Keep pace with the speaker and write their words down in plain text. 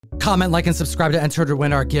Comment, like, and subscribe to enter to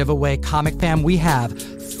win our giveaway. Comic Fam, we have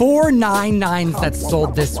 499s that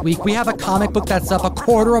sold this week. We have a comic book that's up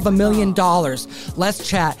 $250,000. Let's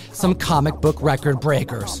chat some comic book record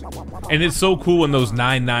breakers. And it's so cool when those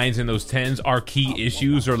 99s and those 10s are key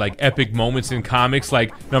issues or like epic moments in comics,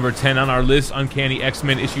 like number 10 on our list, Uncanny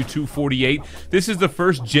X-Men issue 248. This is the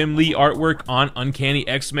first Jim Lee artwork on Uncanny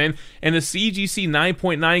X-Men, and the CGC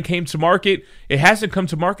 9.9 came to market. It hasn't come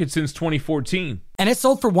to market since 2014. And it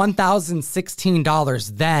sold for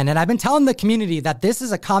 $1,016 then. And I've been telling the community that this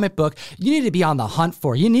is a comic book you need to be on the hunt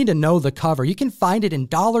for. You need to know the cover. You can find it in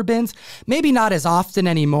dollar bins, maybe not as often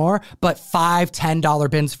anymore, but $5,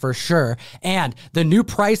 $10 bins for sure. And the new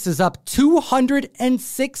price is up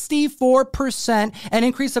 264%, an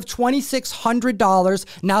increase of $2,600,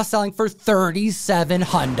 now selling for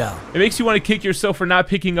 $3,700. It makes you want to kick yourself for not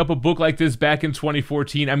picking up a book like this back in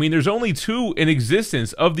 2014. I mean, there's only 2 in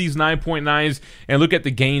existence of these 9.9s. And look at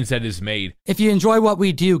the gains that is made. If you enjoy what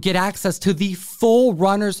we do, get access to the full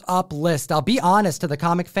runners-up list. I'll be honest to the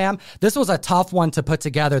Comic Fam, this was a tough one to put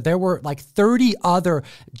together. There were like 30 other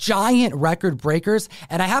giant record breakers,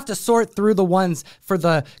 and I have to sort through the ones for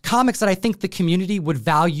the comics that I think the community would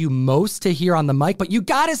value most to hear on the mic, but you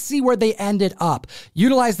gotta see where they ended up.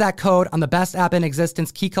 Utilize that code on the best app in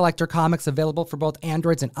existence, Key Collector Comics, available for both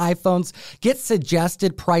Androids and iPhones. Get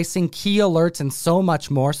suggested pricing, key alerts, and so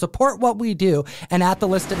much more. Support what we do. And at the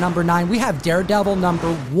list at number 9, we have Daredevil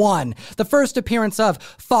number 1, the first appearance of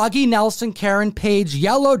Foggy Nelson, Karen Page,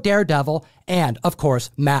 Yellow Daredevil, and, of course,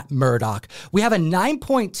 Matt Murdock. We have a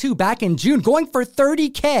 9.2 back in June, going for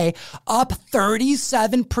 $30K, up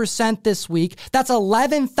 37% this week. That's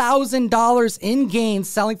 $11,000 in gains,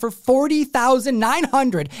 selling for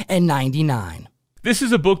 $40,999. This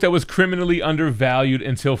is a book that was criminally undervalued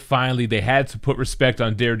until finally they had to put respect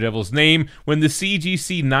on Daredevil's name when the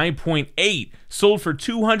CGC 9.8 sold for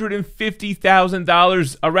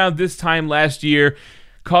 $250,000 around this time last year,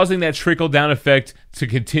 causing that trickle-down effect to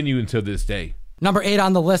continue until this day. Number 8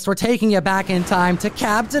 on the list, we're taking you back in time to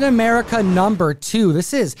Captain America number 2.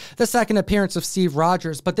 This is the second appearance of Steve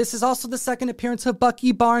Rogers, but this is also the second appearance of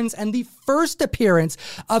Bucky Barnes and the first appearance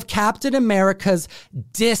of Captain America's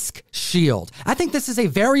disc shield. I think this is a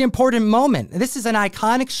very important moment. This is an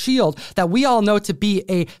iconic shield that we all know to be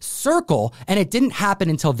a circle, and it didn't happen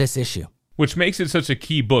until this issue. Which makes it such a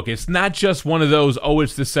key book. It's not just one of those, oh,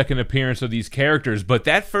 it's the second appearance of these characters, but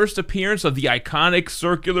that first appearance of the iconic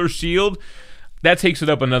circular shield, that takes it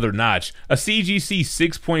up another notch. A CGC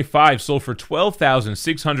 6.5 sold for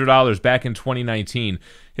 $12,600 back in 2019.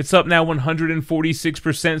 It's up now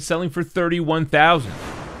 146%, selling for $31,000.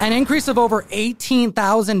 An increase of over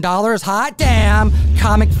 $18,000. Hot damn!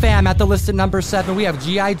 Comic Fam at the list at number 7. We have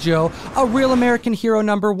G.I. Joe, A Real American Hero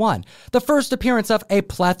number 1. The first appearance of a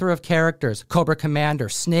plethora of characters. Cobra Commander,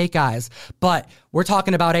 Snake Eyes. But we're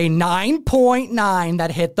talking about a 9.9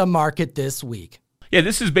 that hit the market this week. Yeah,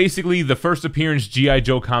 this is basically the first appearance G.I.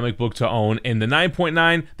 Joe comic book to own, and the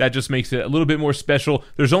 9.9, that just makes it a little bit more special.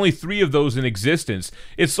 There's only 3 of those in existence.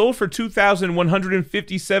 It sold for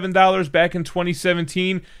 $2,157 back in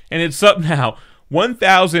 2017, and it's up now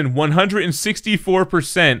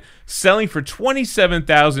 1,164%, selling for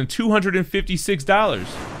 $27,256.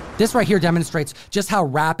 This right here demonstrates just how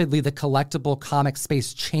rapidly the collectible comic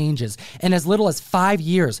space changes. In as little as 5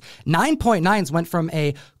 years, 9.9s went from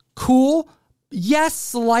a cool, yes,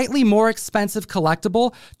 slightly more expensive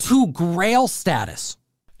collectible to grail status.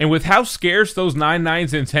 And with how scarce those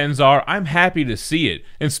 9.9s and 10s are, I'm happy to see it.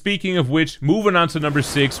 And speaking of which, moving on to number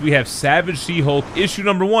 6, we have Savage She-Hulk issue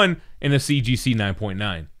number 1 in a CGC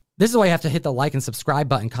 9.9. This is why you have to hit the like and subscribe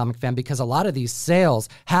button, Comic Fam, because a lot of these sales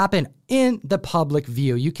happen in the public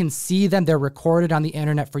view. You can see them. They're recorded on the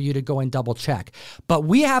internet for you to go and double check. But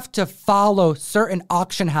we have to follow certain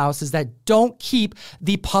auction houses that don't keep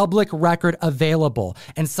the public record available.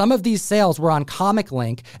 And some of these sales were on Comic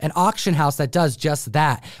Link, an auction house that does just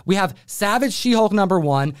that. We have Savage She-Hulk number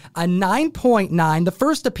 1, a 9.9, the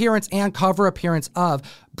first appearance and cover appearance of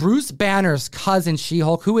Bruce Banner's cousin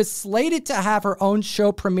She-Hulk, who is slated to have her own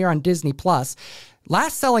show premiere on Disney+.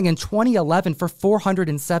 Last selling in 2011 for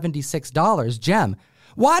 $476. Jem,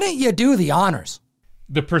 why didn't you do the honors?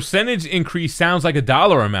 The percentage increase sounds like a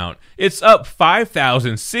dollar amount. It's up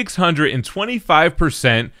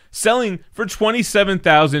 5,625%, selling for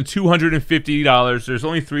 $27,250. There's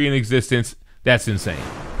only 3 in existence. That's insane.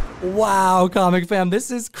 Wow, Comic Fam,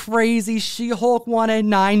 this is crazy. She-Hulk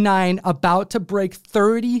 199 about to break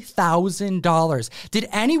 $30,000. Did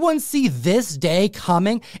anyone see this day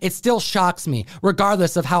coming? It still shocks me,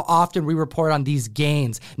 regardless of how often we report on these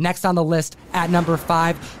gains. Next on the list at number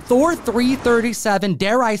 5, Thor 337,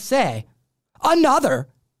 dare I say, another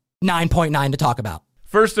 9.9 to talk about.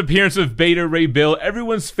 First appearance of Beta Ray Bill,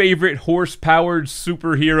 everyone's favorite horse-powered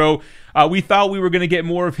superhero. We thought we were going to get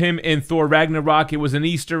more of him in Thor Ragnarok. It was an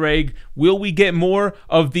Easter egg. Will we get more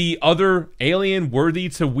of the other alien worthy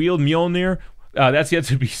to wield Mjolnir? That's yet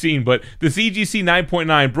to be seen, but the CGC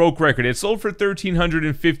 9.9 broke record. It sold for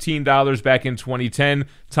 $1,315 back in 2010.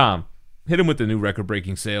 Tom, hit him with the new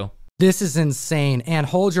record-breaking sale. This is insane, and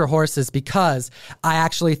hold your horses because I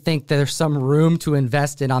actually think there's some room to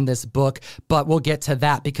invest in on this book, but we'll get to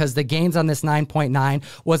that because the gains on this 9.9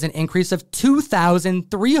 was an increase of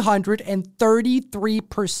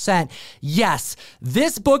 2,333%. Yes,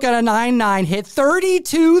 this book at a 9.9 hit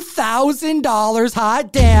 $32,000.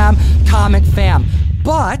 Hot damn, Comic Fam.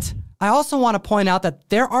 But I also want to point out that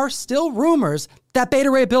there are still rumors that Beta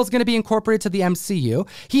Ray Bill is going to be incorporated to the MCU.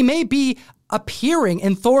 He may be appearing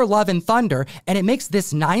in Thor Love and Thunder, and it makes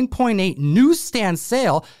this 9.8 newsstand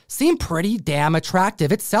sale seem pretty damn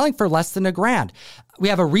attractive. It's selling for less than $1,000. We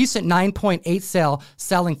have a recent 9.8 sale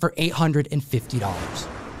selling for $850.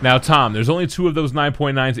 Now, Tom, there's only 2 of those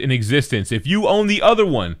 9.9s in existence. If you own the other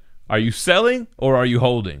one, are you selling or are you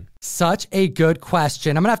holding? Such a good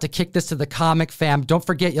question. I'm going to have to kick this to the Comic Fam. Don't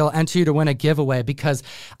forget, you'll enter you to win a giveaway because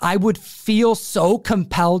I would feel so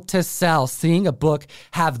compelled to sell seeing a book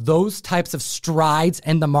have those types of strides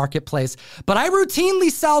in the marketplace. But I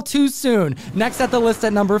routinely sell too soon. Next at the list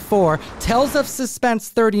at number 4, Tales of Suspense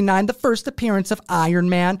 39, the first appearance of Iron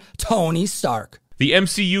Man, Tony Stark. The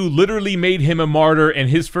MCU literally made him a martyr, and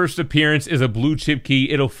his first appearance is a blue chip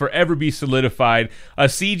key. It'll forever be solidified. A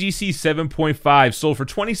CGC 7.5 sold for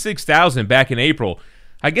 $26,000 back in April.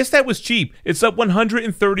 I guess that was cheap. It's up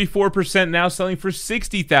 134% now, selling for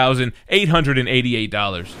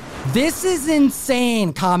 $60,888. This is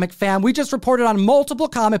insane, Comic Fam. We just reported on multiple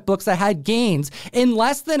comic books that had gains in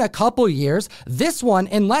less than a couple years. This one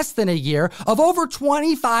in less than a year of over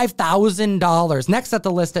 $25,000. Next at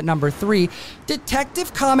the list at number 3,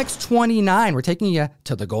 Detective Comics 29. We're taking you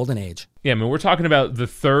to the golden age. Yeah, I mean, we're talking about the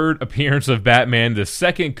third appearance of Batman, the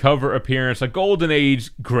second cover appearance, a golden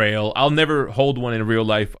age grail. I'll never hold one in real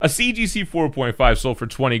life. A CGC 4.5 sold for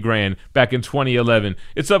 $20,000 back in 2011.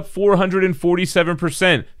 It's up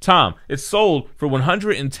 447%. Tom, it's sold for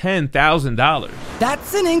 $110,000.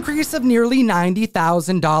 That's an increase of nearly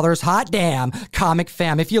 $90,000. Hot damn, Comic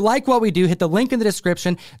Fam. If you like what we do, hit the link in the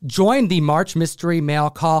description. Join the March Mystery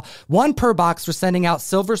Mail Call. 1 per box for sending out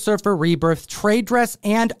Silver Surfer Rebirth, trade dress,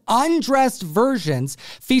 and undressed versions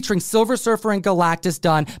featuring Silver Surfer and Galactus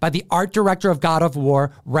done by the art director of God of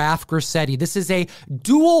War, Raph Grassetti. This is a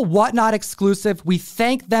dual Whatnot exclusive. We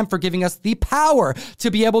thank them for giving us the power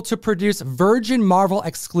to be able to produce Virgin Marvel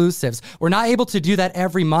exclusives. We're not able to do that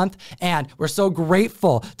every month, and we're so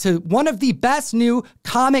grateful to one of the best new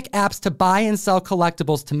comic apps to buy and sell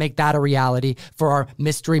collectibles to make that a reality for our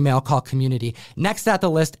Mystery Mail Call community. Next at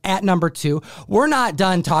the list at number 2, we're not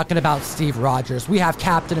done talking about Steve Rogers. We have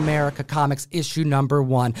Captain America Comics issue number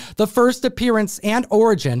 1, the first appearance and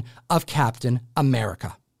origin of Captain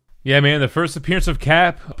America. Yeah, man, the first appearance of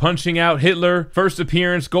Cap, punching out Hitler, first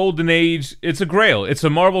appearance, Golden Age. It's a grail. It's a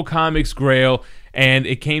Marvel Comics grail, and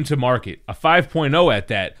it came to market. A 5.0 at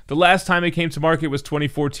that. The last time it came to market was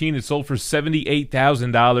 2014. It sold for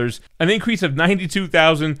 $78,000, an increase of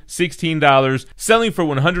 $92,016, selling for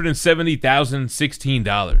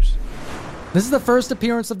 $170,016. This is the first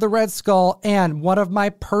appearance of the Red Skull and one of my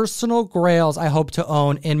personal grails I hope to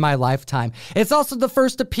own in my lifetime. It's also the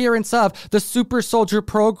first appearance of the Super Soldier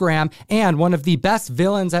Program and one of the best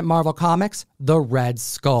villains at Marvel Comics, the Red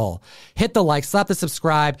Skull. Hit the like, slap the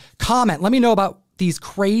subscribe, comment, let me know about these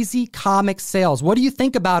crazy comic sales. What do you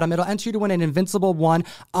think about them? It'll enter you to win an Invincible 1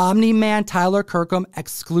 Omni-Man Tyler Kirkham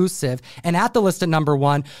exclusive. And at the list at number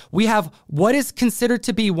 1, we have what is considered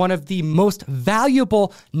to be one of the most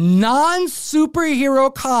valuable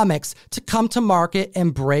non-superhero comics to come to market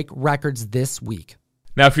and break records this week.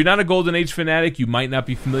 Now, if you're not a Golden Age fanatic, you might not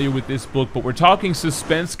be familiar with this book, but we're talking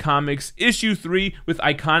Suspense Comics, issue 3, with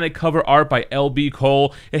iconic cover art by L.B.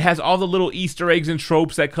 Cole. It has all the little Easter eggs and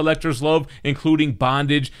tropes that collectors love, including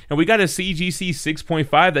bondage, and we got a CGC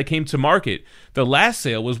 6.5 that came to market. The last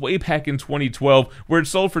sale was way back in 2012, where it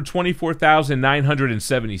sold for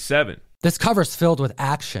 $24,977. This cover's filled with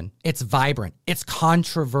action. It's vibrant. It's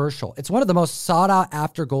controversial. It's one of the most sought out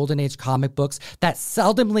after Golden Age comic books that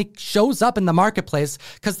seldomly shows up in the marketplace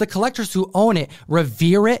because the collectors who own it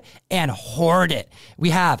revere it and hoard it.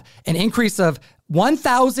 We have an increase of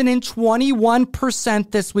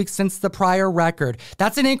 1,021% this week since the prior record.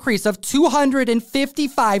 That's an increase of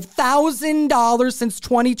 $255,000 since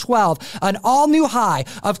 2012. An all-new high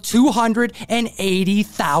of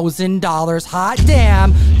 $280,000. Hot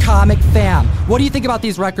damn, Comic Fam. What do you think about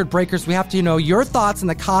these record breakers? We have to know your thoughts in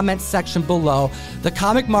the comments section below. The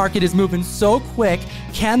comic market is moving so quick.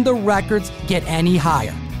 Can the records get any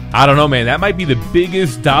higher? I don't know, man. That might be the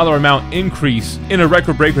biggest dollar amount increase in a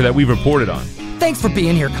record breaker that we've reported on. Thanks for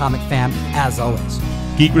being here, Comic Fam, as always.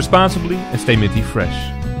 Geek responsibly and stay minty fresh.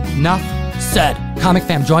 Enough said. Comic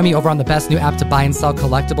Fam, join me over on the best new app to buy and sell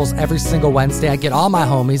collectibles every single Wednesday. I get all my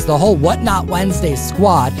homies, the whole Whatnot Wednesday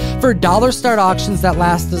squad, for dollar start auctions that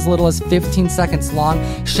last as little as 15 seconds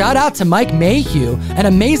long. Shout out to Mike Mayhew, an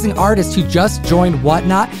amazing artist who just joined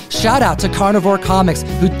Whatnot. Shout out to Carnivore Comics,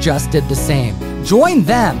 who just did the same. Join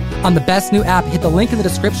them on the best new app. Hit the link in the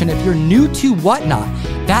description if you're new to Whatnot.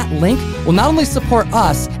 That link will not only support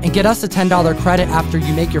us and get us a $10 credit after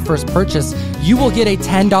you make your first purchase, you will get a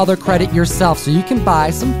 $10 credit yourself so you can buy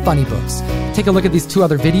some funny books. Take a look at these 2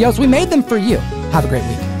 other videos. We made them for you. Have a great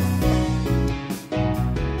week.